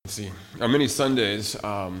See, on many Sundays,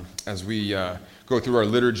 as we go through our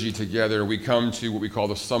liturgy together, we come to what we call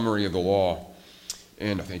the summary of the law.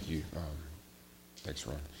 And thank you. Thanks,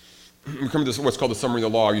 Ron. We come to what's called the summary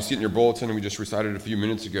of the law. You see it in your bulletin, and we just recited it a few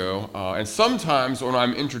minutes ago. And sometimes when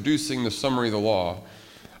I'm introducing the summary of the law,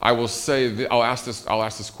 I will say, I'll ask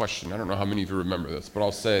this question. I don't know how many of you remember this, but I'll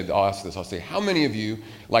ask this. I'll say, how many of you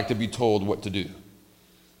like to be told what to do?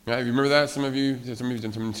 Yeah, you remember that? Some of you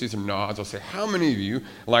see some nods. I'll say, how many of you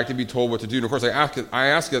like to be told what to do? And of course, I ask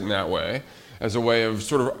it in that way, as a way of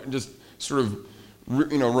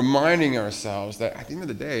reminding ourselves that at the end of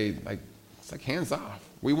the day, it's like hands off.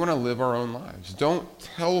 We want to live our own lives. Don't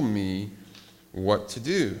tell me what to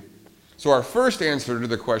do. So our first answer to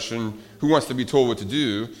the question, who wants to be told what to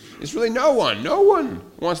do, is really no one. No one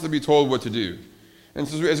wants to be told what to do. And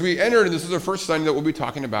so as we enter, and this is our first Sunday that we'll be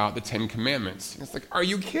talking about the 10 Commandments. And it's like, are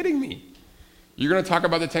you kidding me? You're going to talk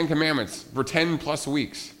about the 10 Commandments for 10 plus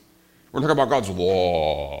weeks. We're talking about God's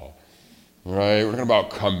law, right? We're talking about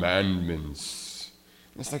commandments.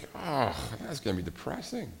 And it's like, that's going to be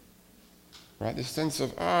depressing, right? This sense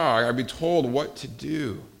of, I got to be told what to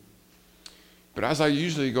do. But as I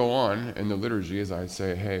usually go on in the liturgy, as I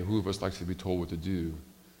say, hey, who of us likes to be told what to do?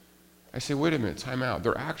 I say, wait a minute, time out.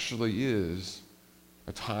 There actually is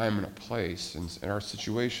a time and a place in our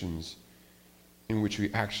situations in which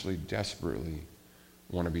we actually desperately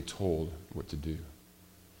want to be told what to do.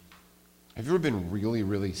 Have you ever been really,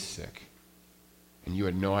 really sick and you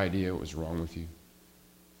had no idea what was wrong with you?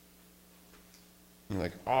 And you're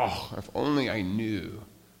like, if only I knew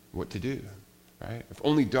what to do, right? If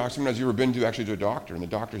only sometimes you've ever been to a doctor and the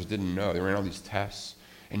doctors didn't know. They ran all these tests.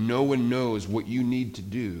 And no one knows what you need to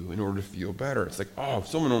do in order to feel better. It's like, if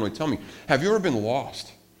someone only tell me. Have you ever been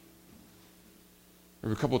lost? There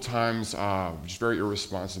were a couple of times, just very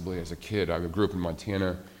irresponsibly as a kid, I grew up in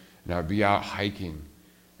Montana, and I would be out hiking,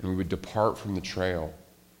 and we would depart from the trail.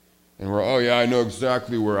 And we're, I know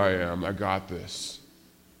exactly where I am. I got this.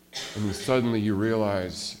 And then suddenly you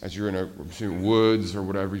realize, as you're in a woods or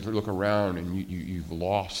whatever, you look around and you've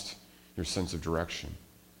lost your sense of direction.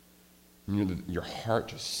 And your heart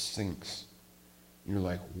just sinks. You're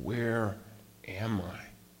like, where am I?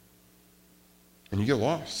 And you get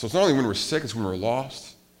lost. So it's not only when we're sick, it's when we're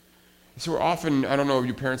lost. And so we're often, I don't know if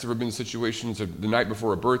your parents have ever been in situations of the night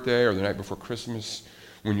before a birthday or the night before Christmas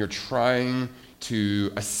when you're trying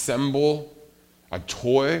to assemble a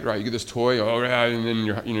toy, right? You get this toy, and then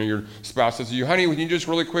your spouse says to you, honey, can you just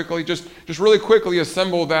really quickly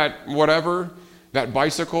assemble that whatever, that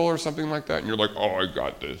bicycle or something like that? And you're like, I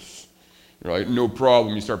got this. You're like, no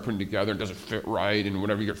problem. You start putting it together, it doesn't fit right, and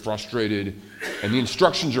whatever, you get frustrated. And the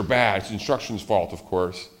instructions are bad. It's the instructions' fault, of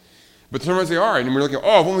course. But sometimes they are, and we're looking, if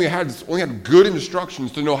only had good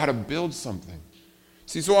instructions to know how to build something.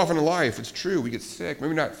 See, so often in life, it's true, we get sick,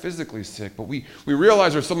 maybe not physically sick, but we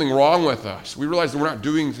realize there's something wrong with us. We realize that we're not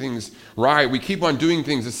doing things right. We keep on doing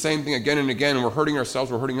things, the same thing again and again, and we're hurting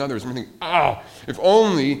ourselves, we're hurting others. And we think, if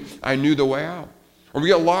only I knew the way out. Or we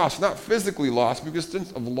get lost, not physically lost, but just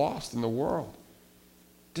of lost in the world,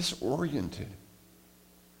 disoriented.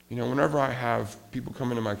 Whenever I have people come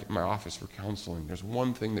into my office for counseling, there's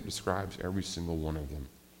one thing that describes every single one of them.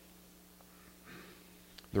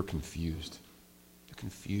 They're confused. They're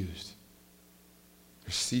confused.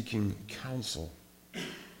 They're seeking counsel.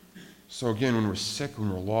 So again, when we're sick,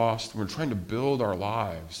 when we're lost, when we're trying to build our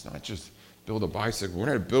lives, not just build a bicycle. We're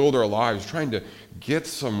trying to build our lives, trying to get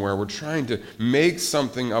somewhere. We're trying to make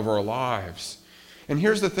something of our lives. And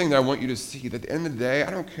here's the thing that I want you to see, that at the end of the day, I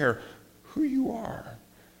don't care who you are,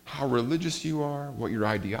 how religious you are, what your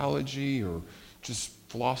ideology or just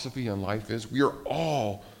philosophy on life is. We are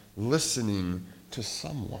all listening to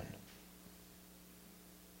someone.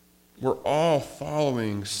 We're all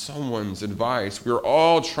following someone's advice. We're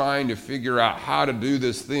all trying to figure out how to do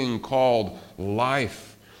this thing called life.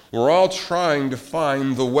 We're all trying to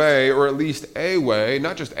find the way, or at least a way,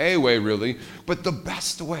 not just a way really, but the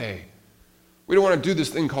best way. We don't want to do this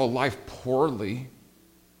thing called life poorly.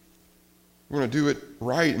 We want to do it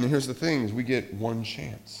right. And here's the thing, is we get one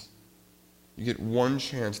chance. You get one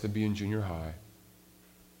chance to be in junior high.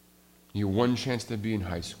 You get one chance to be in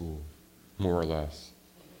high school, more or less.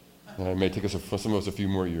 And it may take us some of us a few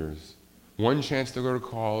more years. One chance to go to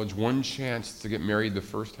college, one chance to get married the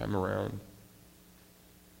first time around.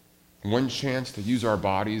 One chance to use our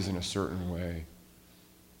bodies in a certain way,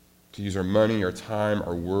 to use our money, our time,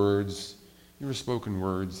 our words, your spoken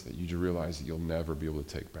words that you realize that you'll never be able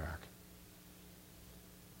to take back.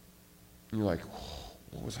 And you're like,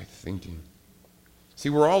 what was I thinking? See,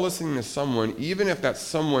 we're all listening to someone, even if that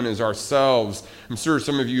someone is ourselves. I'm sure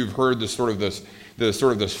some of you have heard the story, the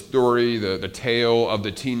tale of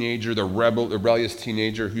the teenager, the rebellious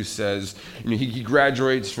teenager who says, he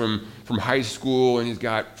graduates from high school and he's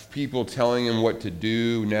got people telling him what to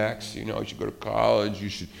do next. You should go to college, you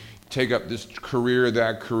should take up this career,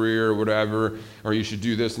 that career, whatever, or you should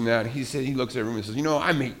do this and that. And he looks at everyone and says,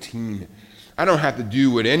 I'm 18. I don't have to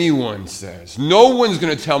do what anyone says. No one's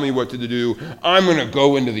going to tell me what to do. I'm going to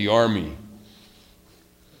go into the army.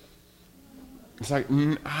 It's like,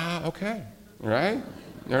 okay. All right,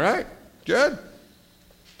 good.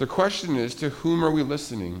 The question is, to whom are we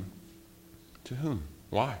listening? To whom?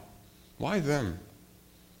 Why? Why them?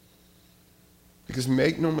 Because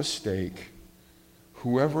make no mistake,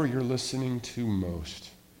 whoever you're listening to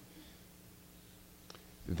most,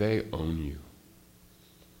 they own you.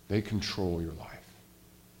 They control your life.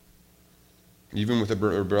 Even with a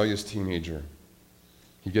rebellious teenager,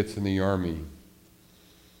 he gets in the army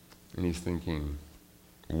and he's thinking,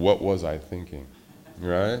 what was I thinking?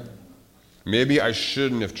 Right? Maybe I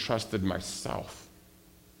shouldn't have trusted myself.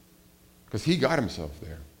 Because he got himself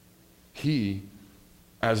there. He,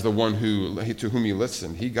 as the one to whom he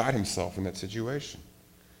listened, he got himself in that situation.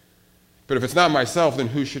 But if it's not myself, then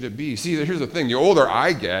who should it be? See, here's the thing. The older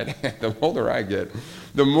I get,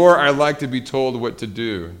 the more I like to be told what to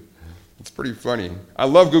do. It's pretty funny. I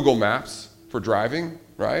love Google Maps for driving,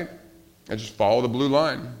 right? I just follow the blue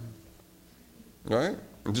line, right?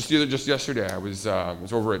 And just yesterday, I was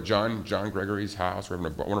over at John Gregory's house. We're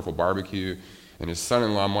having a wonderful barbecue, and his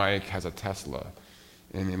son-in-law, Mike, has a Tesla.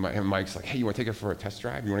 And Mike's like, hey, you want to take it for a test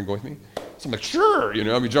drive? You want to go with me? So I'm like, sure.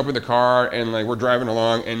 We jump in the car, and we're driving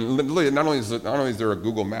along, and literally, not only is there a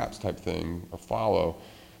Google Maps type thing, a follow,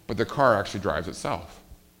 but the car actually drives itself.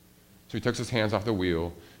 So he takes his hands off the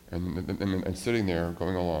wheel, and sitting there,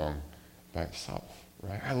 going along by itself,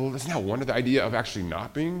 right? Isn't that one of the idea of actually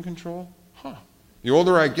not being in control? The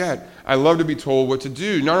older I get, I love to be told what to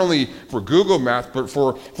do, not only for Google Maps, but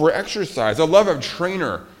for exercise. I love a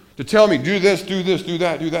trainer to tell me, do this, do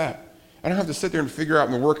that, do that. I don't have to sit there and figure out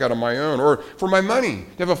and work out on my own. Or for my money,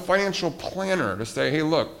 to have a financial planner to say, hey,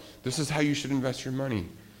 look, this is how you should invest your money.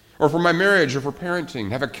 Or for my marriage or for parenting,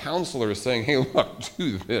 to have a counselor saying, hey, look,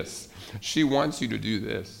 do this. She wants you to do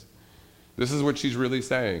this. This is what she's really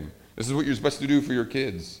saying. This is what you're supposed to do for your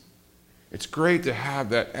kids. It's great to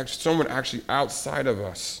have that someone actually outside of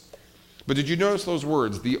us. But did you notice those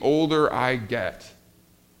words? The older I get,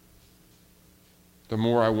 the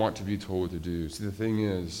more I want to be told what to do. See, the thing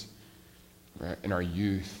is, right, in our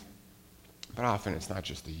youth, but often it's not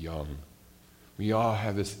just the young. We all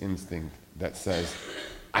have this instinct that says,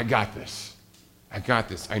 I got this.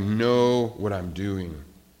 I know what I'm doing.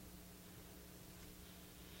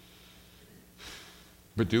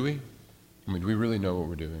 But do we? Do we really know what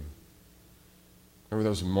we're doing? Remember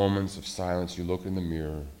those moments of silence, you look in the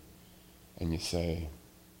mirror and you say,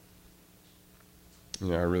 I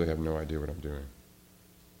really have no idea what I'm doing.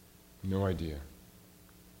 No idea.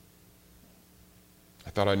 I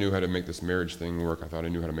thought I knew how to make this marriage thing work. I thought I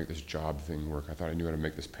knew how to make this job thing work. I thought I knew how to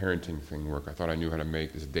make this parenting thing work. I thought I knew how to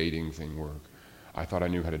make this dating thing work. I thought I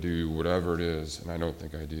knew how to do whatever it is, and I don't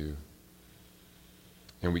think I do.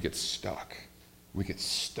 And we get stuck.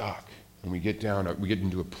 And we get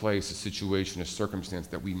into a place, a situation, a circumstance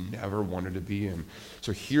that we never wanted to be in.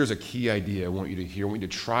 So here's a key idea I want you to hear. I want you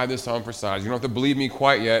to try this on for size. You don't have to believe me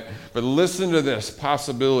quite yet, but listen to this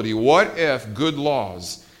possibility. What if good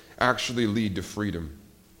laws actually lead to freedom?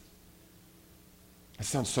 That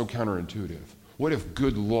sounds so counterintuitive. What if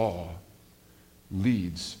good law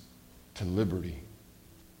leads to liberty?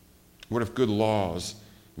 What if good laws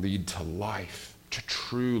lead to life, to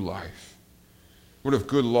true life? What if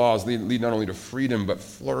good laws lead not only to freedom, but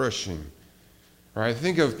flourishing? All right,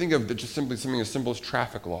 think of just simply something as simple as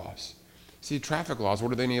traffic laws. See, traffic laws, what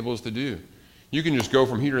do they enable us to do? You can just go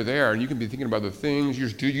from here to there, and you can be thinking about the things you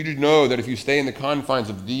do. You know that if you stay in the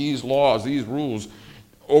confines of these laws, these rules,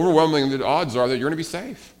 overwhelmingly the odds are that you're going to be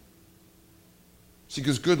safe. See,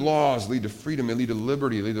 because good laws lead to freedom, they lead to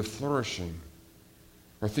liberty, they lead to flourishing.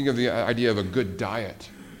 Or think of the idea of a good diet.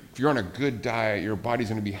 If you're on a good diet, your body's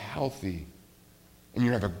going to be healthy. And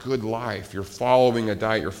you have a good life. You're following a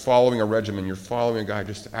diet. You're following a regimen. You're following a guide.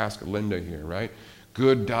 Just ask Linda here, right?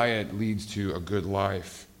 Good diet leads to a good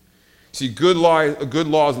life. See, good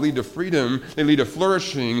laws lead to freedom. They lead to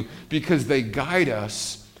flourishing because they guide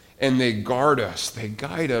us and they guard us. They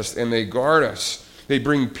guide us and they guard us. They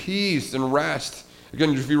bring peace and rest.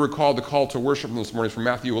 Again, if you recall the call to worship this morning from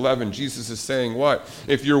Matthew 11, Jesus is saying what?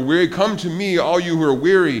 If you're weary, come to me, all you who are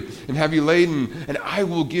weary and heavy laden, and I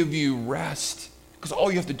will give you rest. Because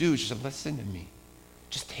all you have to do is just listen to me.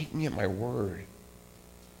 Just take me at my word.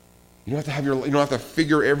 You don't have to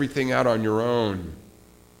figure everything out on your own.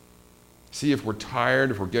 See, if we're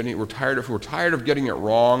tired, if we're tired of getting it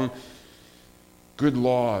wrong, good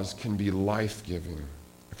laws can be life-giving.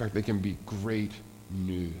 In fact, they can be great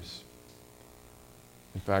news.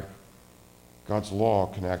 In fact, God's law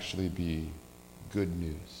can actually be good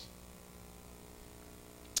news.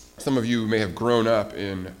 Some of you may have grown up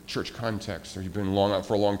in church context, or you've been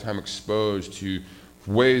for a long time exposed to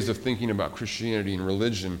ways of thinking about Christianity and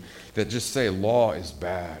religion that just say law is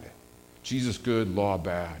bad. Jesus good, law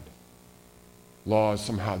bad. Law is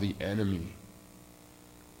somehow the enemy.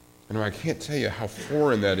 And I can't tell you how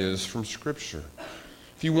foreign that is from Scripture.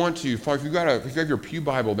 If you want to, if you have your Pew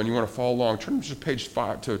Bible, then you want to follow along, turn to page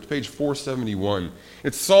 471.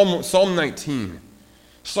 It's Psalm 19.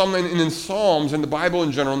 And in Psalms, and the Bible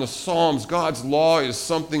in general, in the Psalms, God's law is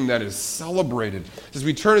something that is celebrated. As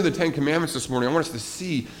we turn to the Ten Commandments this morning, I want us to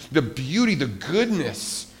see the beauty, the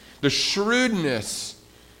goodness, the shrewdness,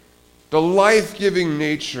 the life-giving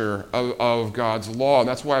nature of God's law. And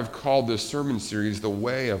that's why I've called this sermon series The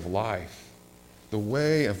Way of Life. The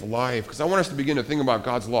Way of Life. Because I want us to begin to think about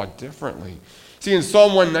God's law differently. See, in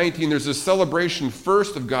Psalm 119, there's a celebration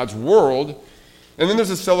first of God's world, and then there's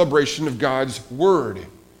a celebration of God's word.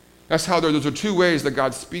 That's how those are two ways that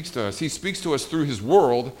God speaks to us. He speaks to us through his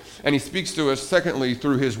world, and he speaks to us, secondly,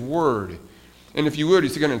 through his word. And if you would,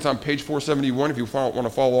 it's on page 471 if you want to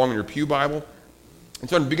follow along in your Pew Bible. And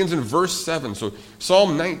so it begins in verse 7. So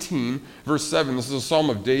Psalm 19, verse 7, this is a psalm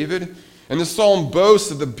of David. And this psalm boasts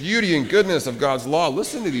of the beauty and goodness of God's law.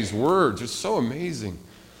 Listen to these words. It's so amazing.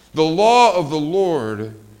 The law of the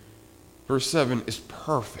Lord, verse 7, is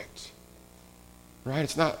perfect. Right?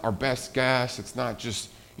 It's not our best guess. It's not just,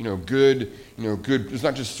 good. It's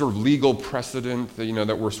not just sort of legal precedent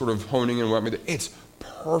that we're sort of honing in. It's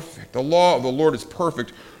perfect. The law of the Lord is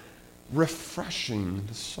perfect, refreshing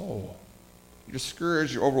the soul. You're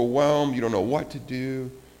discouraged, you're overwhelmed, you don't know what to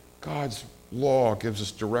do. God's law gives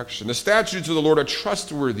us direction. The statutes of the Lord are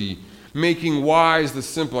trustworthy, making wise the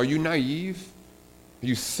simple. Are you naive? Are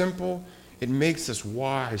you simple? It makes us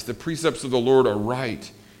wise. The precepts of the Lord are right,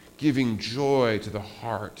 giving joy to the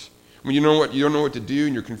heart. When you don't know what to do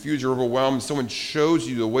and you're confused, you're overwhelmed, someone shows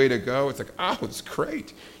you the way to go, it's like, it's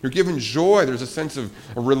great. You're given joy. There's a sense of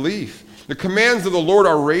relief. The commands of the Lord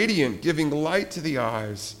are radiant, giving light to the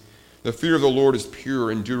eyes. The fear of the Lord is pure,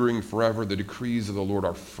 enduring forever. The decrees of the Lord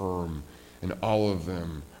are firm, and all of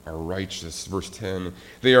them are righteous. Verse 10,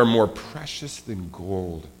 they are more precious than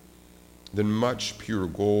gold, than much pure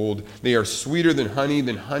gold. They are sweeter than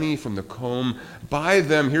honey from the comb. By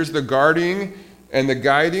them, here's the guarding and the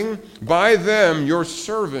guiding, by them your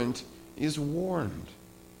servant is warned.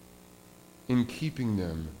 In keeping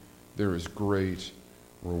them, there is great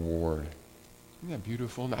reward. Isn't that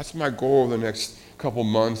beautiful? That's my goal the next couple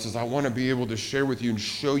months, is I want to be able to share with you and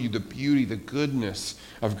show you the beauty, the goodness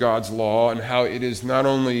of God's law, and how it is not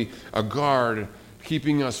only a guard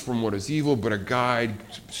keeping us from what is evil, but a guide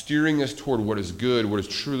steering us toward what is good, what is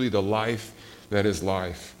truly the life that is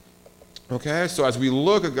life. Okay, so as we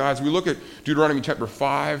look at God, as we look at Deuteronomy chapter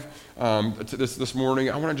 5 this morning,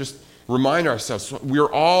 I want to just remind ourselves,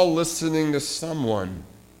 we're all listening to someone,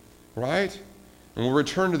 right? And we'll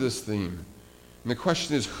return to this theme. And the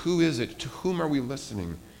question is, who is it? To whom are we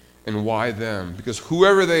listening? And why them? Because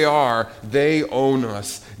whoever they are, they own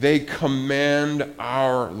us. They command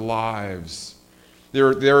our lives.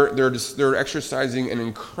 They're exercising an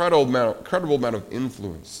incredible amount of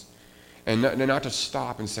influence. And not to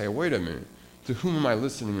stop and say, wait a minute, to whom am I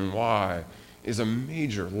listening and why, is a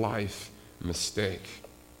major life mistake.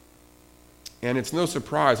 And it's no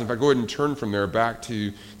surprise, if I go ahead and turn from there back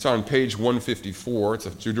to, it's on page 154, it's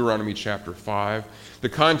Deuteronomy chapter 5. The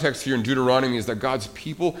context here in Deuteronomy is that God's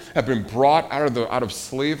people have been brought out of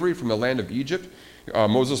slavery from the land of Egypt.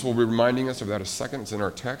 Moses will be reminding us of that a second. It's in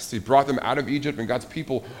our text. He brought them out of Egypt, and God's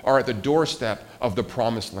people are at the doorstep of the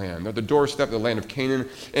promised land. They're at the doorstep of the land of Canaan,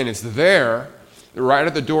 and it's there, right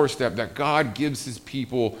at the doorstep, that God gives his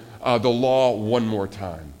people the law one more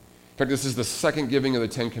time. In fact, this is the second giving of the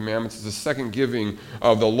Ten Commandments. It's the second giving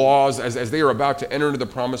of the laws. As they are about to enter into the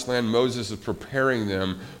promised land, Moses is preparing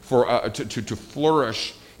them to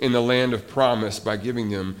flourish in the land of promise by giving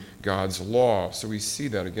them God's law. So we see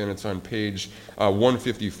that again. It's on page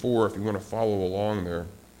 154 if you want to follow along there.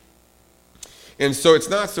 And so it's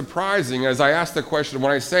not surprising, as I ask the question,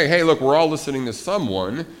 when I say, hey, look, we're all listening to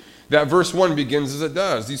someone, that verse 1 begins as it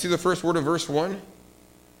does. Do you see the first word of verse 1?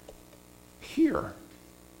 Hear.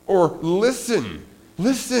 Or listen.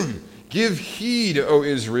 Listen. Give heed, O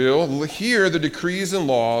Israel. Hear the decrees and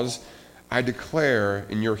laws I declare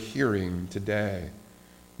in your hearing today.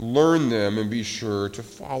 learn them, and be sure to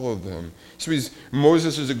follow them. So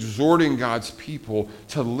Moses is exhorting God's people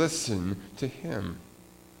to listen to him.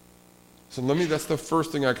 So that's the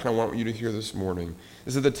first thing I kind of want you to hear this morning,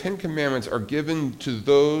 is that the Ten Commandments are given to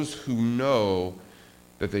those who know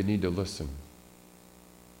that they need to listen.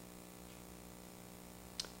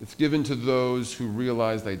 It's given to those who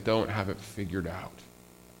realize they don't have it figured out.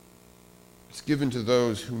 It's given to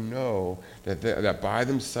those who know that by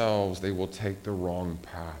themselves they will take the wrong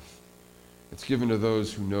path. It's given to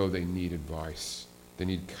those who know they need advice. They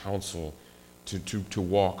need counsel to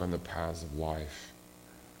walk on the paths of life.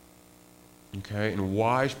 Okay, and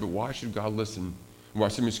why should God listen? Why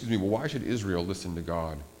should Israel listen to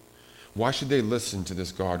God? Why should they listen to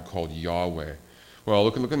this God called Yahweh? Well,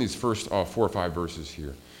 look in these first 4 or 5 verses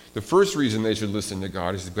here. The first reason they should listen to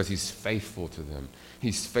God is because he's faithful to them.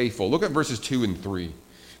 He's faithful. Look at verses 2 and 3.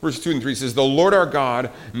 Verse 2 and 3 says, "The Lord our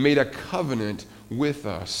God made a covenant with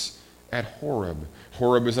us at Horeb."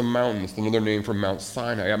 Horeb is a mountain. It's another name for Mount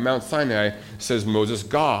Sinai. At Mount Sinai, says Moses,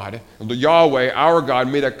 God, Yahweh, our God,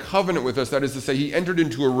 made a covenant with us. That is to say, he entered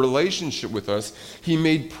into a relationship with us. He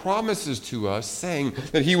made promises to us, saying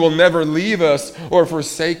that he will never leave us or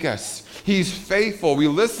forsake us. He's faithful. We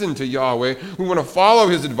listen to Yahweh. We want to follow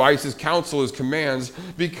his advice, his counsel, his commands,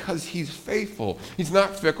 because he's faithful. He's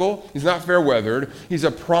not fickle. He's not fair-weathered. He's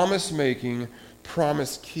a promise-making,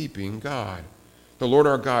 promise-keeping God. The Lord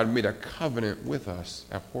our God made a covenant with us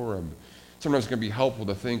at Horeb. Sometimes it can be helpful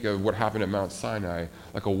to think of what happened at Mount Sinai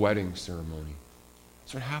like a wedding ceremony.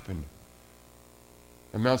 That's what happened.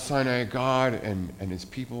 At Mount Sinai, God and his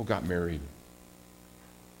people got married.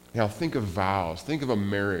 Now think of vows. Think of a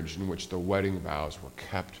marriage in which the wedding vows were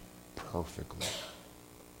kept perfectly.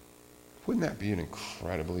 Wouldn't that be an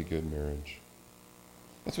incredibly good marriage?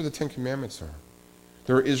 That's what the Ten Commandments are.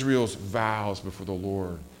 They're Israel's vows before the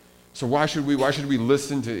Lord. So why should we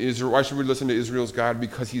listen to Israel? Why should we listen to Israel's God?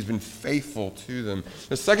 Because he's been faithful to them.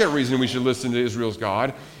 The second reason we should listen to Israel's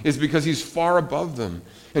God is because he's far above them.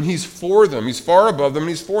 And he's for them. He's far above them and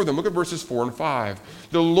he's for them. Look at verses 4 and 5.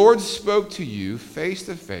 "The Lord spoke to you face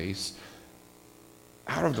to face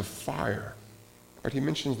out of the fire." Right? He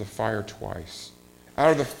mentions the fire twice.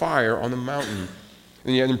 "Out of the fire on the mountain."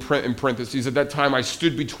 And yet in parentheses, "At that time I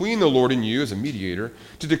stood between the Lord and you," as a mediator,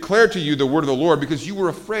 "to declare to you the word of the Lord, because you were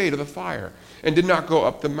afraid of the fire and did not go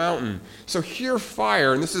up the mountain." So here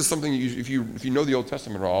fire, and this is something if you know the Old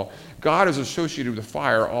Testament at all, God is associated with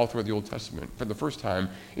fire all throughout the Old Testament. For the first time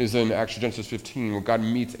is in actually Genesis 15, when God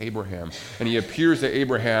meets Abraham, and he appears to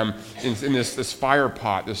Abraham in this fire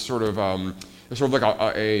pot, this sort of like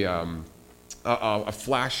a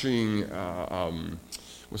flashing.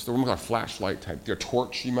 What's the one called a flashlight type, a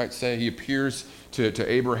torch, you might say. He appears to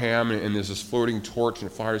Abraham, and there's this floating torch, and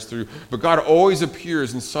it fires through. But God always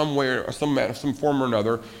appears in some way, or some form or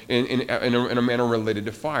another, in a manner related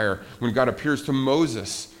to fire. When God appears to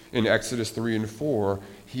Moses in Exodus 3 and 4,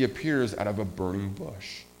 he appears out of a burning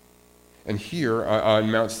bush. And here on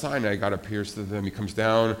Mount Sinai, God appears to them. He comes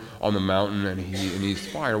down on the mountain, and he's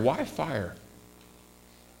fire. Why fire?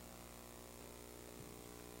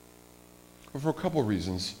 Well, for a couple of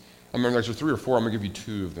reasons. There's 3 or 4. I'm going to give you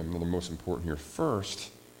 2 of them that are most important here. First,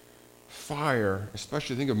 fire,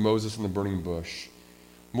 especially think of Moses in the burning bush.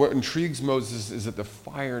 What intrigues Moses is that the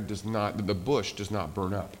bush does not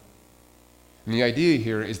burn up. And the idea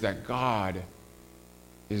here is that God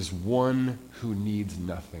is one who needs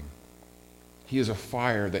nothing. He is a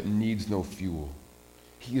fire that needs no fuel.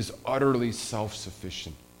 He is utterly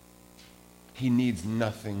self-sufficient. He needs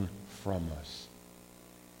nothing from us.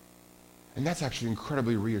 And that's actually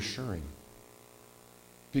incredibly reassuring.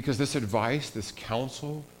 Because this advice, this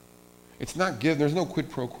counsel, it's not given, there's no quid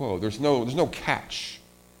pro quo, there's no catch.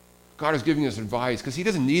 God is giving us advice because he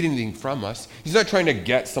doesn't need anything from us. He's not trying to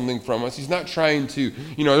get something from us. He's not trying to,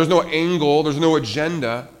 there's no angle, there's no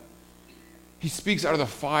agenda. He speaks out of the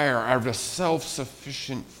fire, out of a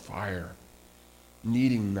self-sufficient fire,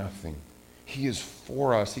 needing nothing. He is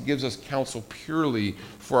for us. He gives us counsel purely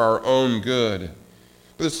for our own good.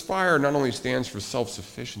 But this fire not only stands for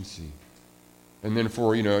self-sufficiency, and then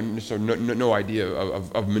for, so no idea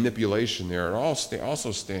of manipulation there. It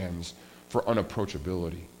also stands for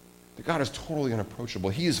unapproachability. That God is totally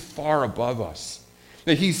unapproachable. He is far above us.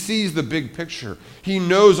 That he sees the big picture. He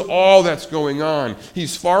knows all that's going on.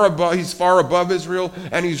 He's far above Israel,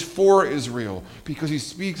 and he's for Israel, because he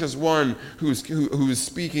speaks as one who is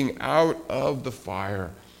speaking out of the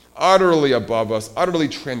fire. Utterly above us, utterly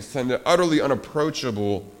transcendent, utterly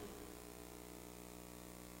unapproachable,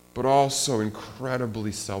 but also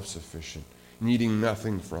incredibly self-sufficient. needing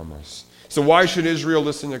nothing from us. So why should Israel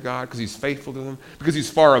listen to God? Because he's faithful to them, because he's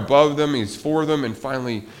far above them, he's for them, and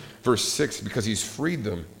finally, verse 6, because he's freed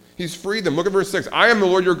them. He's freed them. Look at verse 6. I am the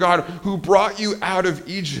Lord your God who brought you out of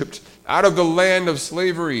Egypt, out of the land of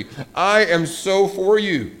slavery. I am so for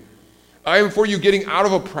you. I am for you getting out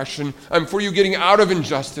of oppression. I'm for you getting out of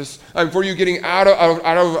injustice. I'm for you getting out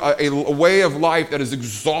of a way of life that is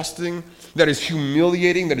exhausting, that is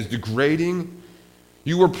humiliating, that is degrading.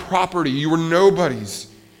 You were property. You were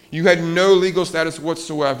nobodies. You had no legal status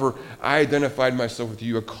whatsoever. I identified myself with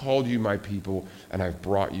you. I called you my people, and I've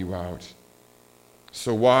brought you out.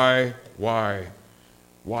 So why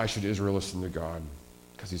should Israel listen to God?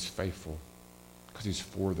 Because he's faithful. Because he's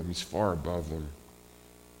for them. He's far above them.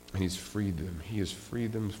 And he's freed them. He has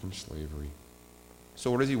freed them from slavery.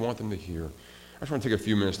 So what does he want them to hear? I just want to take a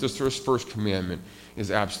few minutes. This first commandment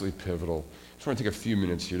is absolutely pivotal. I just want to take a few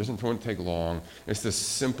minutes here. It doesn't want to take long. It's this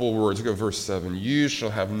simple words. Look at verse 7. You shall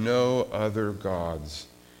have no other gods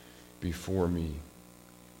before me.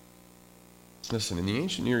 Listen, in the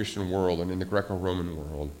ancient Near Eastern world and in the Greco-Roman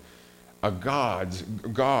world, a god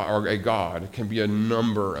can be a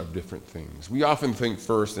number of different things. We often think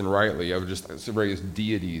first and rightly of just various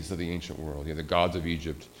deities of the ancient world. You have the gods of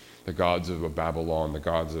Egypt, the gods of Babylon, the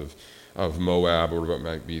gods of Moab, or what it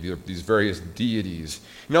might be. These various deities.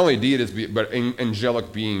 Not only deities, but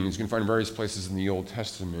angelic beings. You can find various places in the Old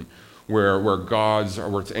Testament where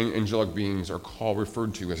angelic beings are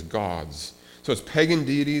referred to as gods. So it's pagan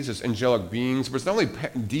deities, it's angelic beings, but it's not only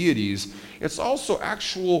deities, it's also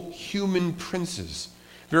actual human princes.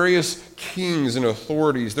 Various kings and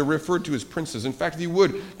authorities, they're referred to as princes. In fact, if you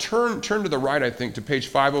would, turn to the right, I think, to page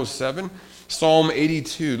 507, Psalm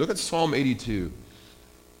 82. Look at Psalm 82.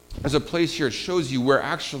 There's a place here, it shows you where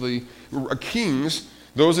actually kings,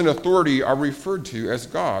 those in authority, are referred to as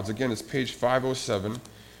gods. Again, it's page 507.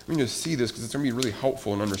 We need to see this because it's going to be really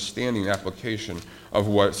helpful in understanding the application of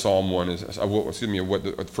what Psalm 1 is, what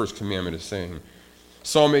the first commandment is saying.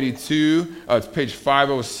 Psalm 82, it's page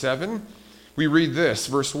 507. We read this,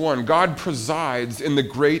 verse 1. God presides in the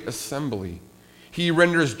great assembly. He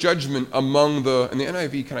renders judgment among and the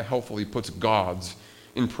NIV kind of helpfully puts gods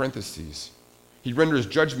in parentheses. He renders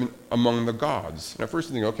judgment among the gods. And at first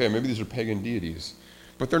you think, okay, maybe these are pagan deities.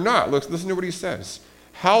 But they're not. Listen to what he says.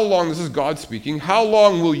 How long, this is God speaking, how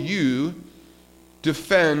long will you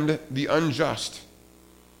defend the unjust?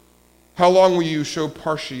 How long will you show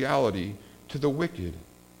partiality to the wicked?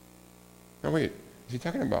 Now wait, is he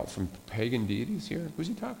talking about some pagan deities here? Who's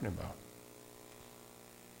he talking about?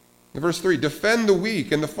 In verse 3, defend the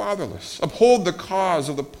weak and the fatherless. Uphold the cause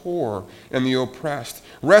of the poor and the oppressed.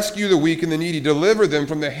 Rescue the weak and the needy. Deliver them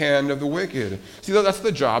from the hand of the wicked. See, that's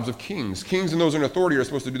the jobs of kings. Kings and those in authority are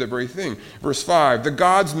supposed to do that very thing. Verse 5, the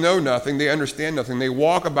gods know nothing. They understand nothing. They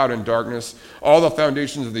walk about in darkness. All the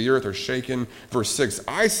foundations of the earth are shaken. Verse 6,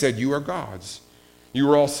 I said you are gods. You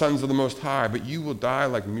are all sons of the Most High, but you will die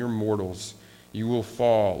like mere mortals. You will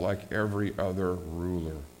fall like every other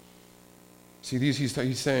ruler. See,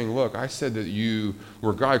 he's saying, look, I said that you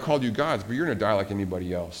were God, I called you gods, but you're going to die like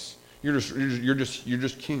anybody else. You're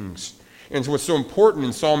just kings. And so what's so important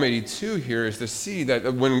in Psalm 82 here is to see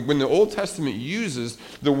that when the Old Testament uses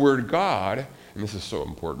the word God, and this is so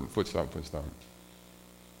important, foot stomp.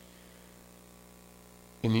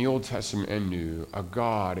 In the Old Testament and New, a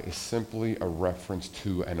God is simply a reference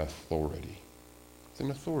to an authority. It's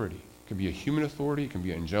an authority. It can be a human authority, it can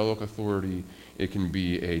be an angelic authority, it can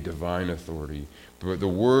be a divine authority. But the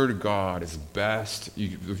word God is best,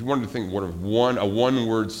 if you wanted to think a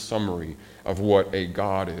one-word summary of what a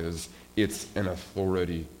God is, it's an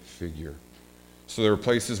authority figure. So there are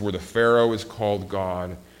places where the Pharaoh is called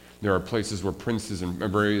God. There are places where princes and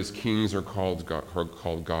various kings are called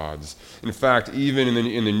gods. In fact, even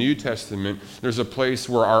in the New Testament, there's a place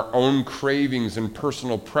where our own cravings and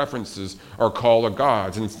personal preferences are called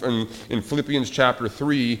gods. In Philippians chapter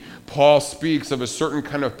 3, Paul speaks of a certain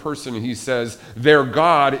kind of person. He says, their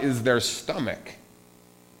God is their stomach.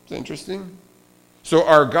 Is that interesting? So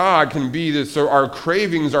our God can be this, so our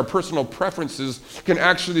cravings, our personal preferences can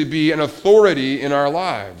actually be an authority in our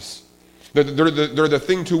lives. They're the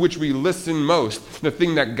thing to which we listen most, the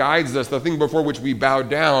thing that guides us, the thing before which we bow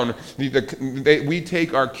down. We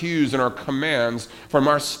take our cues and our commands from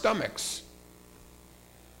our stomachs.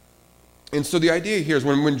 And so the idea here is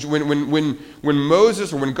when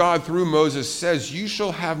Moses, or when God through Moses says, you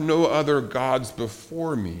shall have no other gods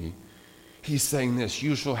before me, he's saying this,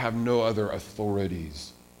 you shall have no other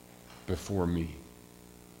authorities before me.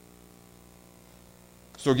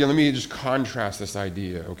 So again, let me just contrast this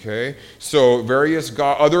idea, okay? So various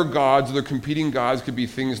other gods, other competing gods could be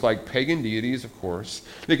things like pagan deities, of course.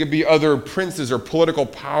 They could be other princes or political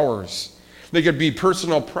powers. They could be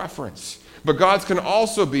personal preference. But gods can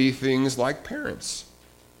also be things like parents.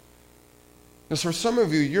 And for some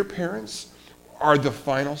of you, your parents are the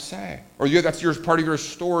final say. Or that's part of your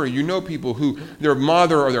story. You know people who their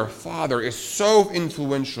mother or their father is so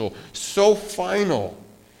influential, so final,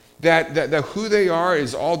 that who they are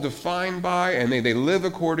is all defined by, and they live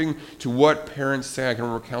according to what parents say. I can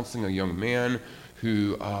remember counseling a young man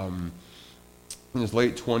who, in his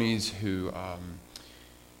late 20s, who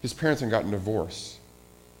his parents had gotten divorced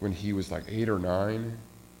when he was like 8 or 9.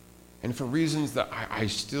 And for reasons that I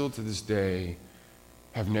still to this day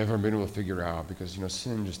have never been able to figure out, because,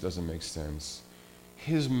 sin just doesn't make sense.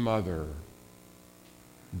 His mother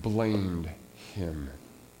blamed him,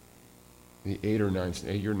 the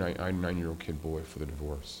 9-year-old kid boy, for the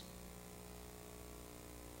divorce.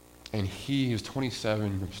 And he was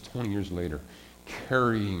 27, it was 20 years later,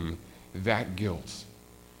 carrying that guilt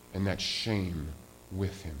and that shame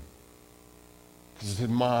with him. Because his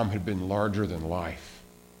mom had been larger than life.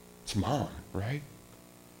 It's mom, right?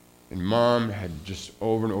 And mom had just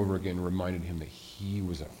over and over again reminded him that he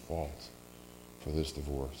was at fault for this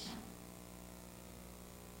divorce.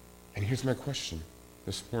 And here's my question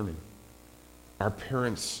this morning. Our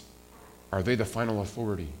parents, are they the final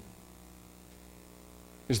authority?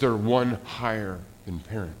 Is there one higher than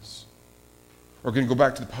parents? Or can you go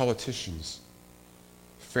back to the politicians?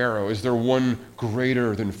 Pharaoh, is there one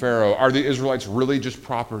greater than Pharaoh? Are the Israelites really just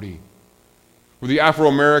property? Were the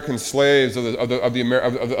Afro-American slaves of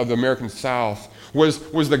the American South, was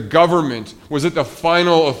the government, was it the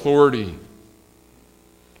final authority?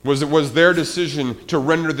 Was their decision to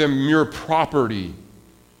render them mere property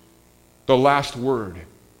the last word,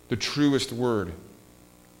 the truest word?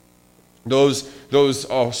 Those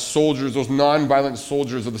soldiers, those nonviolent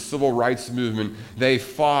soldiers of the civil rights movement, they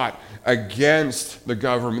fought against the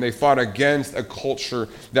government. They fought against a culture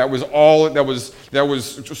that was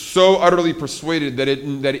so utterly persuaded that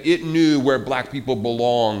it knew where black people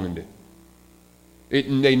belonged.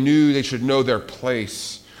 They knew they should know their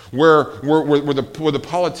place. Were the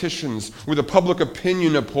politicians, were the public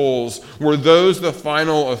opinion polls, were those the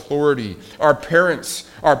final authority? Our parents,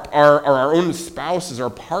 our own spouses, our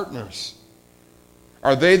partners,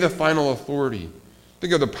 are they the final authority?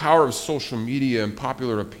 Think of the power of social media and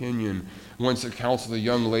popular opinion. Once I counseled a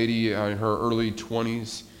young lady in her early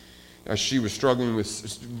 20s. She was struggling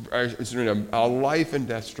with a life and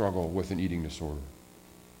death struggle with an eating disorder.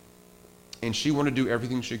 And she wanted to do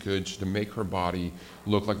everything she could to make her body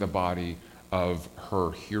look like the body of her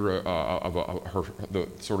hero,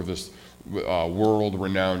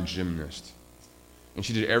 world-renowned gymnast. And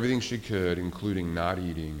she did everything she could, including not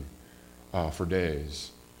eating for days,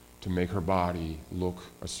 to make her body look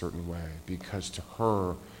a certain way. Because to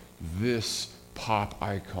her, this pop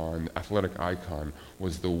icon, athletic icon,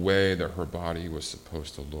 was the way that her body was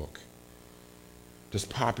supposed to look. Does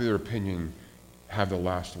popular opinion have the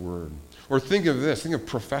last word? Or think of this, think of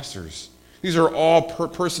professors. These are all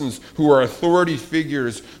persons who are authority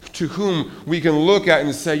figures to whom we can look at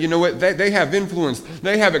and say, you know what, they have influence,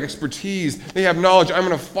 they have expertise, they have knowledge, I'm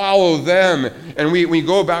going to follow them. And we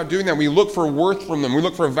go about doing that. We look for worth from them, we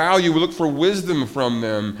look for value, we look for wisdom from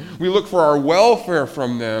them, we look for our welfare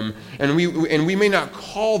from them, and we may not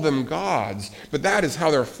call them gods, but that is how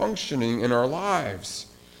they're functioning in our lives.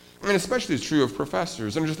 And especially it's true of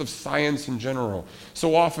professors and just of science in general.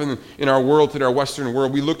 So often in our world today, our Western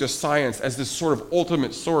world, we look to science as this sort of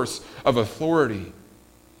ultimate source of authority.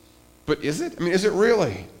 But is it? I mean, is it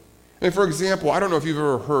really? I mean, for example, I don't know if you've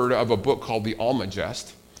ever heard of a book called The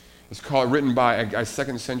Almagest. It's written by a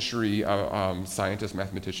second century scientist,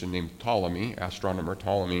 mathematician named Ptolemy, astronomer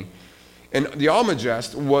Ptolemy. And The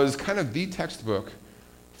Almagest was kind of the textbook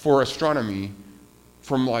for astronomy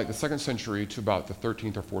from like the 2nd century to about the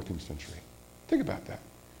 13th or 14th century. Think about that.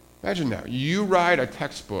 Imagine now, you write a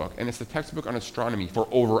textbook, and it's the textbook on astronomy for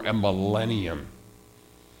over a millennium,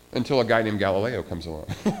 until a guy named Galileo comes along.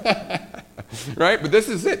 Right? But this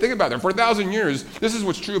is it. Think about that. For 1,000 years, this is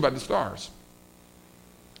what's true about the stars.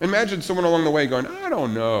 Imagine someone along the way going, I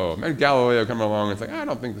don't know. Imagine Galileo coming along and saying, I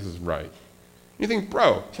don't think this is right. You think,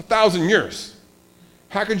 bro, it's 1,000 years.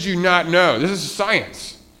 How could you not know? This is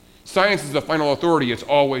science. Science is the final authority. It's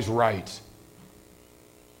always right.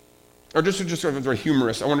 Or just sort of very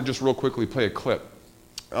humorous, I want to just real quickly play a clip.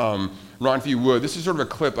 Ron, if you would, this is sort of a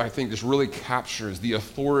clip I think just really captures the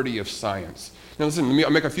authority of science. Now listen,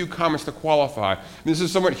 I'll make a few comments to qualify. This is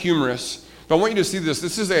somewhat humorous, but I want you to see this.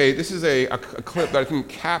 This is a clip that I think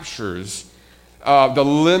captures the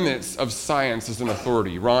limits of science as an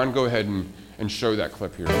authority. Ron, go ahead and show that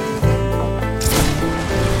clip here.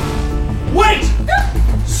 Wait!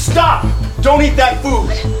 Stop! Don't eat that food!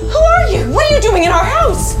 Who are you? What are you doing in our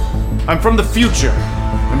house? I'm from the future.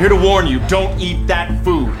 I'm here to warn you, don't eat that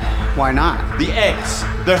food. Why not? The eggs,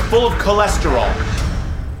 they're full of cholesterol.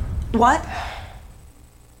 What?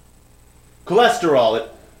 Cholesterol,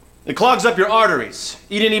 it clogs up your arteries.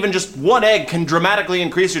 Eating even just one egg can dramatically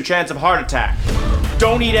increase your chance of heart attack.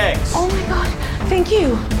 Don't eat eggs. Oh my God, thank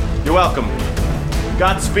you. You're welcome.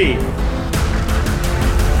 Godspeed.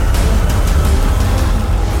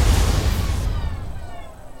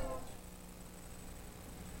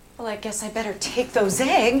 Well, I guess I better take those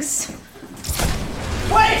eggs.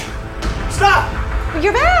 Wait! Stop!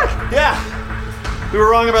 You're back! Yeah, we were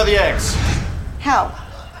wrong about the eggs. How?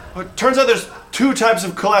 Well, it turns out there's two types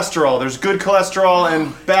of cholesterol. There's good cholesterol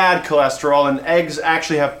and bad cholesterol, and eggs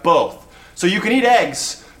actually have both. So you can eat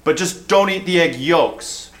eggs, but just don't eat the egg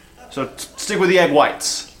yolks. So stick with the egg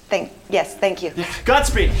whites. Yes, thank you. Yeah,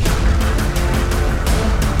 Godspeed.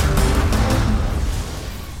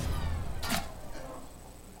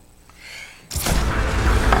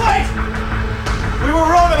 Wait! We were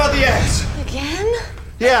wrong about the eggs. Again?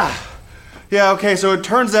 Yeah, okay, so it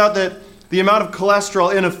turns out that the amount of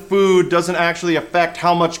cholesterol in a food doesn't actually affect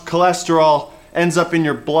how much cholesterol ends up in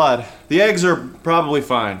your blood. The eggs are probably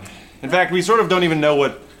fine. In fact, we sort of don't even know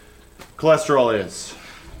what cholesterol is.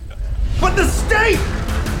 But the steak!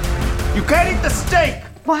 You can't eat the steak!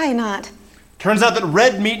 Why not? Turns out that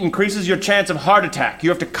red meat increases your chance of heart attack. You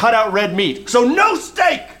have to cut out red meat. So no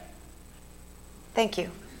steak! Thank you.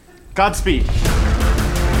 Godspeed.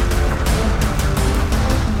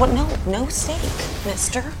 What? No steak,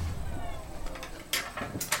 mister.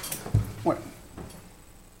 What?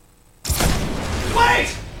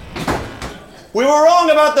 Wait! We were wrong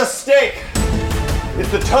about the steak.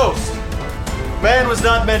 It's the toast. Man was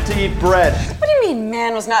not meant to eat bread. What do you mean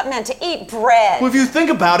man was not meant to eat bread? Well, if you think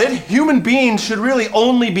about it, human beings should really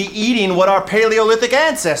only be eating what our Paleolithic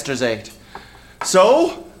ancestors ate.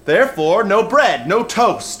 So, therefore, no bread, no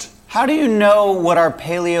toast. How do you know what our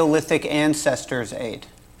Paleolithic ancestors ate?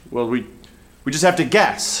 Well, we just have to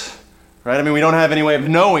guess, right? I mean, we don't have any way of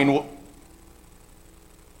knowing. All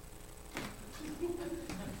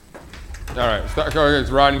right, stop, go ahead,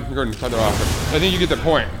 Ron, go ahead and cut it off. I think you get the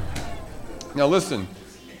point. Now listen.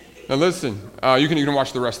 You can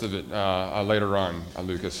watch the rest of it later on,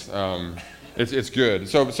 Lucas. It's good.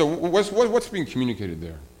 So what's being communicated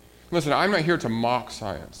there? Listen, I'm not here to mock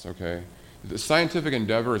science. Okay, the scientific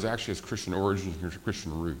endeavor is actually its Christian origins and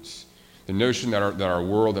Christian roots. The notion that our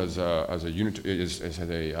world as a unit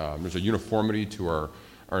there's a uniformity to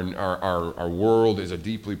our world is a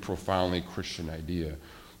deeply, profoundly Christian idea.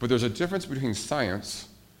 But there's a difference between science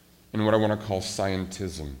and what I want to call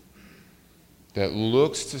scientism, that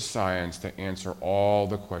looks to science to answer all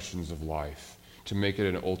the questions of life, to make it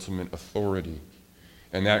an ultimate authority.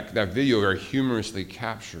 And that video very humorously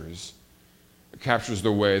captures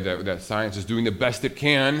the way that science is doing the best it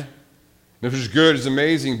can. If it's good, it's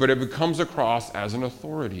amazing, but it comes across as an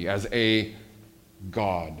authority, as a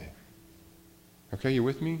God. Okay, you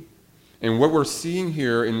with me? And what we're seeing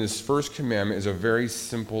here in this first commandment is a very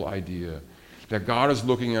simple idea, that God is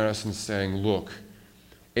looking at us and saying, look,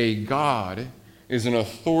 a God is an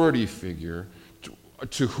authority figure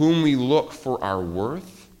to whom we look for our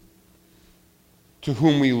worth, to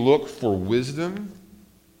whom we look for wisdom,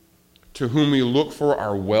 to whom we look for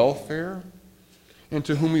our welfare, and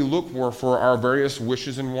to whom we look for our various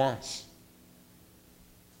wishes and wants.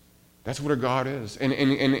 That's what a God is. And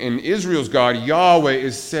Israel's God, Yahweh,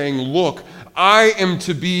 is saying, look, I am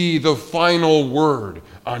to be the final word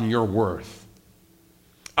on your worth.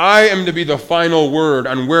 I am to be the final word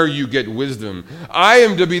on where you get wisdom. I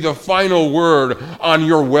am to be the final word on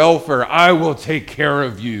your welfare. I will take care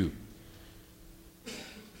of you.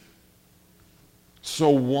 So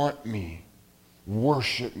want me,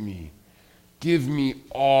 worship me, give me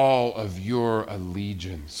all of your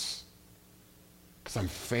allegiance, because I'm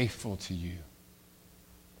faithful to you.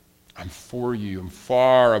 I'm for you. I'm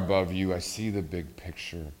far above you. I see the big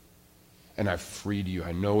picture. And I've freed you.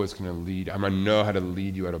 I know it's going to lead. I'm going to know how to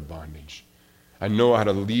lead you out of bondage. I know how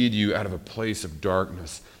to lead you out of a place of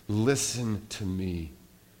darkness. Listen to me.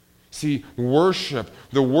 See, worship,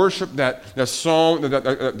 the worship that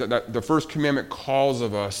the first commandment calls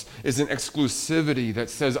of us is an exclusivity that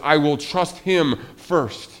says, I will trust him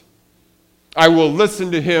first. I will listen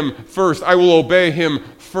to him first. I will obey him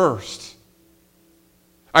first.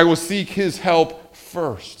 I will seek his help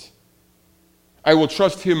first. I will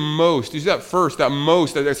trust him most. You see that first, that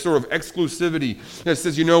most, that sort of exclusivity that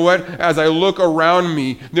says, you know what? As I look around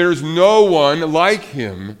me, there's no one like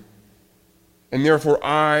him. And therefore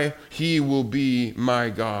he will be my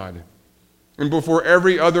God. And before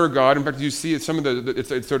every other God, in fact, you see it, some of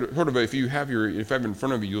it's sort of if you have in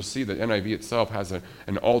front of you, you'll see that NIV itself has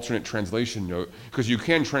an alternate translation note, because you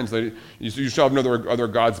can translate it, you shall have no other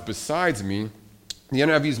gods besides me. The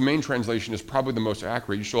NIV's main translation is probably the most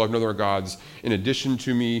accurate. You shall have no other gods in addition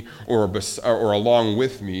to me or along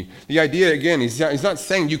with me. The idea, again, he's not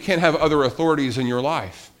saying you can't have other authorities in your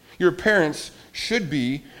life. Your parents should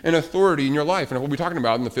be an authority in your life. And we'll be talking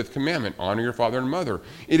about in the fifth commandment, honor your father and mother.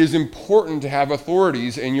 It is important to have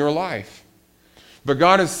authorities in your life. But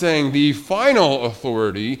God is saying the final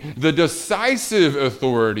authority, the decisive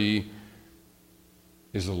authority,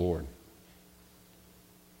 is the Lord.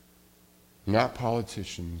 Not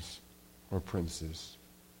politicians or princes,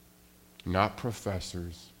 not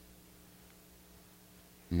professors,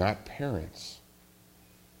 not parents,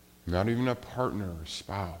 not even a partner or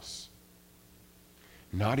spouse,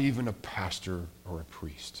 not even a pastor or a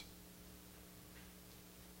priest.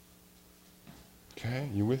 Okay,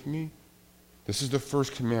 you with me? This is the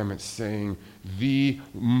first commandment, saying the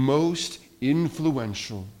most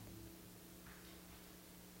influential.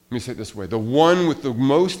 Let me say it this way. The one with the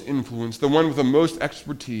most influence, the one with the most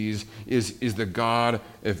expertise is the God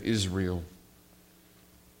of Israel.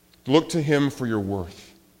 Look to him for your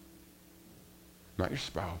worth. Not your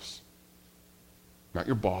spouse. Not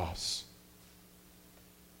your boss.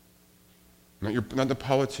 Not the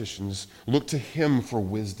politicians. Look to him for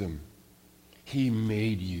wisdom. He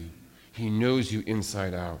made you. He knows you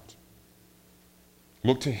inside out.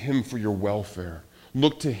 Look to him for your welfare.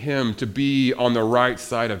 Look to him to be on the right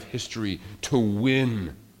side of history, to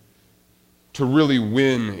win, to really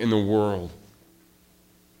win in the world.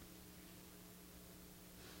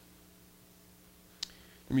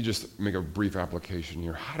 Let me just make a brief application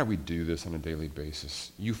here. How do we do this on a daily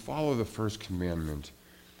basis? You follow the first commandment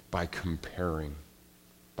by comparing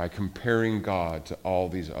God to all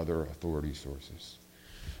these other authority sources.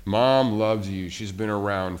 Mom loves you. She's been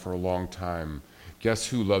around for a long time. Guess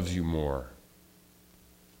who loves you more?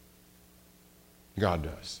 God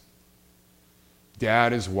does.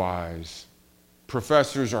 Dad is wise.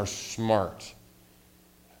 Professors are smart.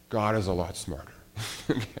 God is a lot smarter.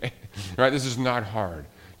 Okay? Right? This is not hard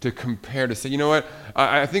to compare, to say, you know what,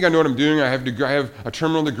 I think I know what I'm doing. I have a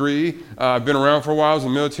terminal degree. I've been around for a while. I was in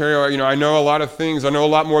the military. I know a lot of things. I know a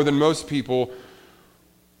lot more than most people.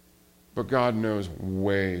 But God knows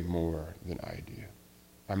way more than I do.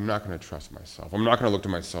 I'm not going to trust myself. I'm not going to look to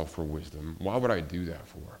myself for wisdom. Why would I do that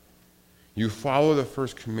for? You follow the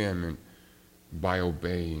first commandment by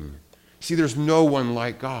obeying. See, there's no one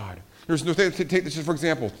like God. Take this for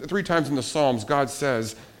example. 3 times in the Psalms, God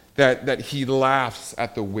says that he laughs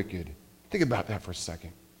at the wicked. Think about that for a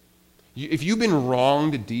second. If you've been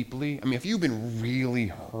wronged deeply, if you've been really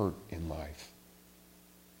hurt in life,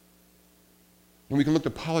 and we can look to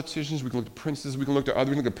politicians, we can look to princes, we can look to others,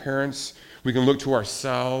 we can look to parents, we can look to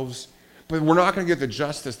ourselves, but we're not going to get the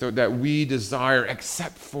justice that we desire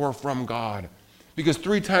except for from God. Because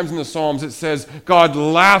 3 times in the Psalms it says God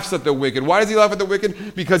laughs at the wicked. Why does he laugh at the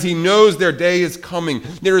wicked? Because he knows their day is coming.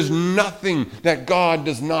 There is nothing that God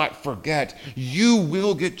does not forget. You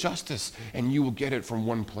will get justice, and you will get it from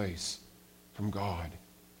one place, from God.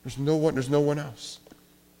 There's no one else.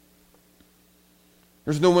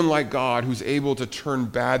 There's no one like God who's able to turn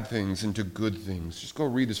bad things into good things. Just go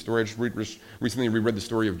read the story. I just recently reread the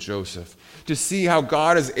story of Joseph to see how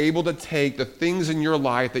God is able to take the things in your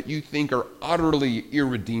life that you think are utterly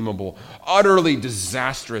irredeemable, utterly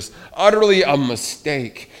disastrous, utterly a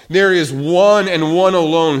mistake. There is one and one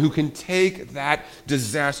alone who can take that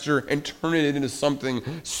disaster and turn it into something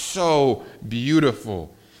so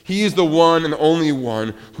beautiful. He is the one and only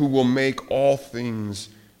one who will make all things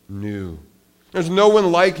new. There's no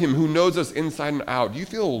one like him who knows us inside and out. Do you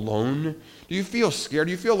feel alone? Do you feel scared?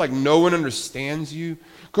 Do you feel like no one understands you?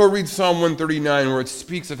 Go read Psalm 139 where it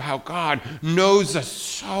speaks of how God knows us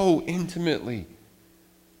so intimately,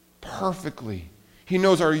 perfectly. He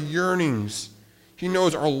knows our yearnings. He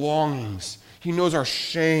knows our longings. He knows our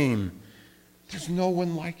shame. There's no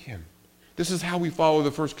one like him. This is how we follow the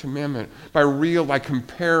first commandment, by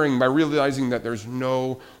comparing, by realizing that there's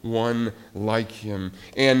no one like him.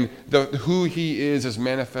 And who he is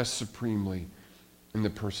manifest supremely in the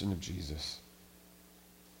person of Jesus.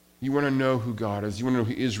 You want to know who God is. You want to know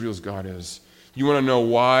who Israel's God is. You want to know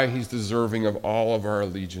why he's deserving of all of our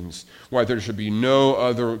allegiance, why there should be no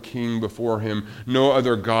other king before him, no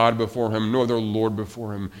other God before him, no other Lord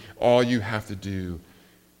before him. All you have to do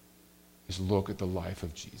is look at the life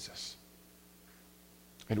of Jesus.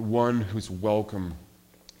 At one whose welcome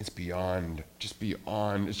is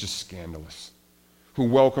it's just scandalous. Who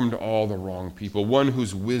welcomed all the wrong people. One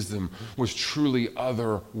whose wisdom was truly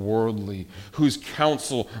otherworldly. Whose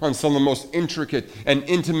counsel on some of the most intricate and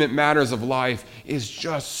intimate matters of life is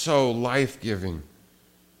just so life-giving.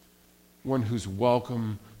 One whose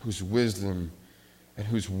welcome, whose wisdom, and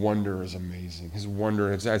whose wonder is amazing. His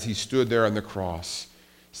wonder is as he stood there on the cross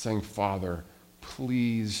saying, Father,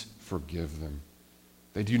 please forgive them.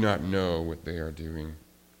 They do not know what they are doing.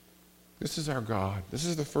 This is our God. This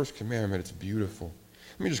is the first commandment. It's beautiful.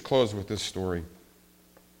 Let me just close with this story.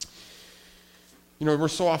 You know, we're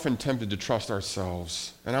so often tempted to trust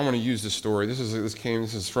ourselves, and I want to use this story. This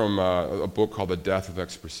is from a book called The Death of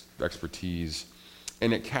Expertise,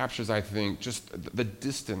 and it captures, I think, just the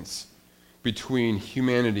distance between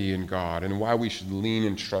humanity and God and why we should lean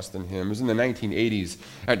and trust in Him. It was in the 1980s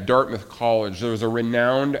at Dartmouth College. There was a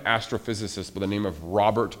renowned astrophysicist by the name of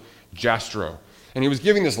Robert Jastrow, and he was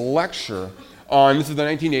giving this lecture on, this is the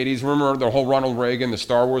 1980s, remember the whole Ronald Reagan, the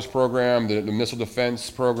Star Wars program, the missile defense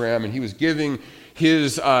program, and he was giving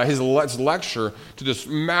his lecture to this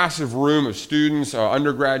massive room of students,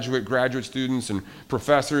 undergraduate, graduate students, and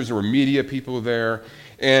professors. There were media people there.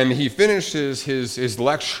 And he finished his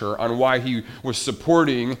lecture on why he was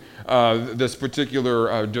supporting this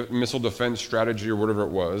particular missile defense strategy or whatever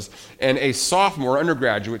it was. And a sophomore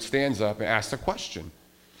undergraduate stands up and asks a question.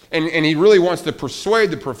 And he really wants to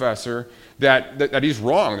persuade the professor that he's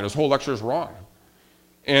wrong, that his whole lecture is wrong.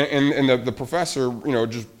 And the professor,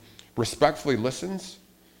 just respectfully listens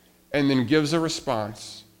and then gives a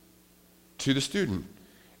response to the student.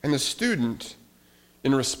 And the student,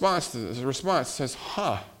 in response to this response, says,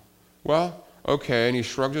 well, okay. And he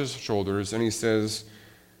shrugs his shoulders and he says,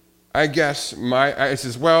 I guess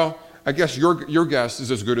your guess is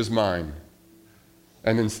as good as mine.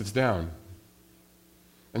 And then sits down.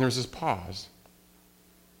 And there's this pause,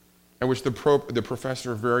 at which the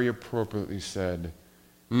professor very appropriately said,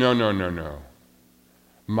 no.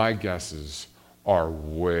 My guesses are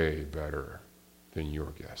way better than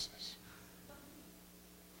your guesses.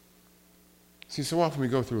 See, so often we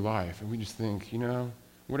go through life and we just think,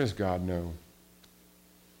 what does God know?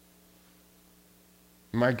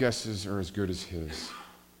 My guesses are as good as His.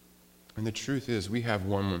 And the truth is, we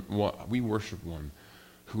worship one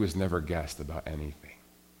who has never guessed about anything.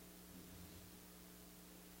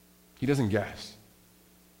 He doesn't guess.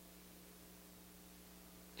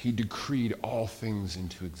 He decreed all things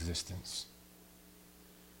into existence.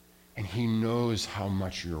 And He knows how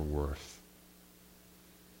much you're worth.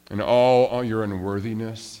 And all your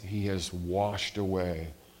unworthiness, He has washed away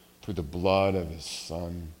through the blood of His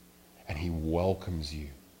Son. And He welcomes you.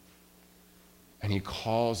 And He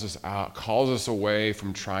calls us away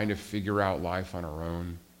from trying to figure out life on our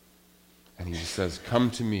own. And He says, come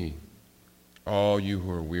to me, all you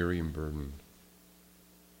who are weary and burdened,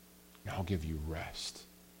 and I'll give you rest.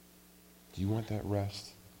 Do you want that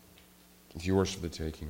rest? It's yours for the taking.